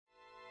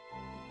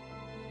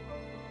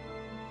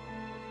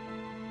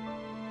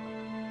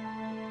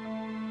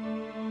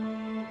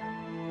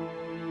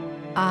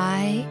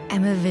I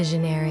am a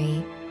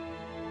visionary,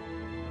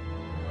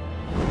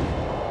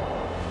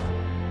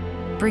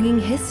 bringing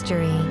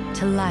history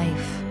to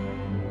life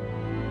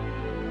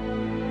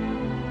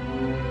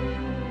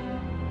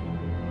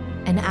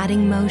and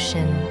adding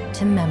motion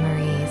to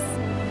memories.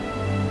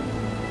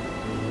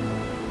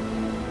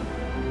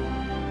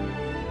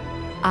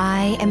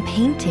 I am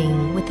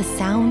painting with the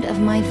sound of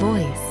my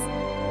voice.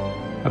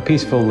 A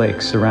peaceful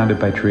lake surrounded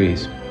by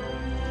trees.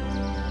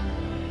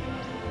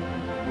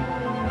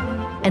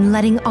 And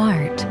letting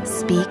art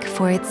speak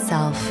for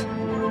itself.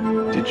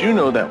 Did you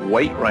know that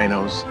white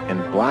rhinos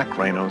and black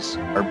rhinos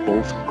are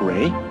both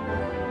gray?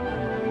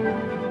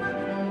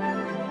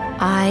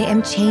 I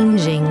am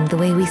changing the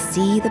way we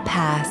see the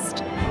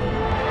past.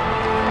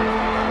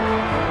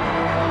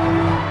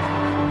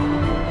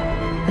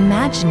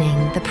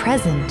 Imagining the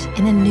present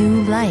in a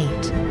new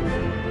light.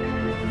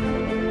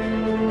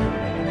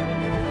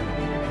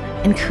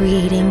 And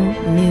creating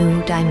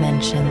new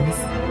dimensions.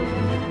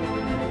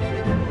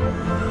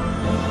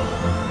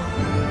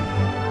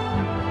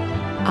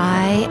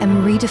 I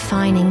am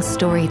redefining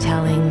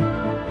storytelling,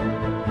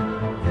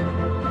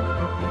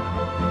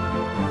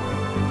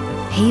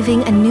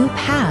 paving a new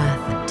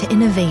path to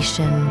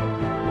innovation.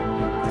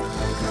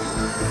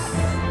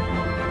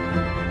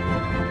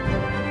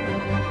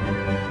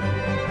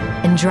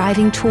 And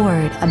driving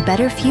toward a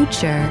better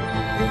future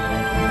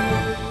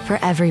for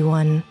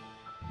everyone.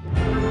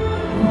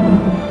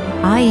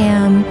 I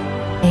am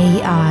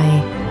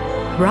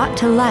AI, brought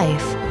to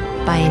life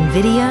by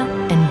NVIDIA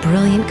and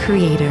brilliant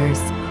creators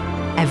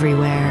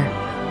everywhere.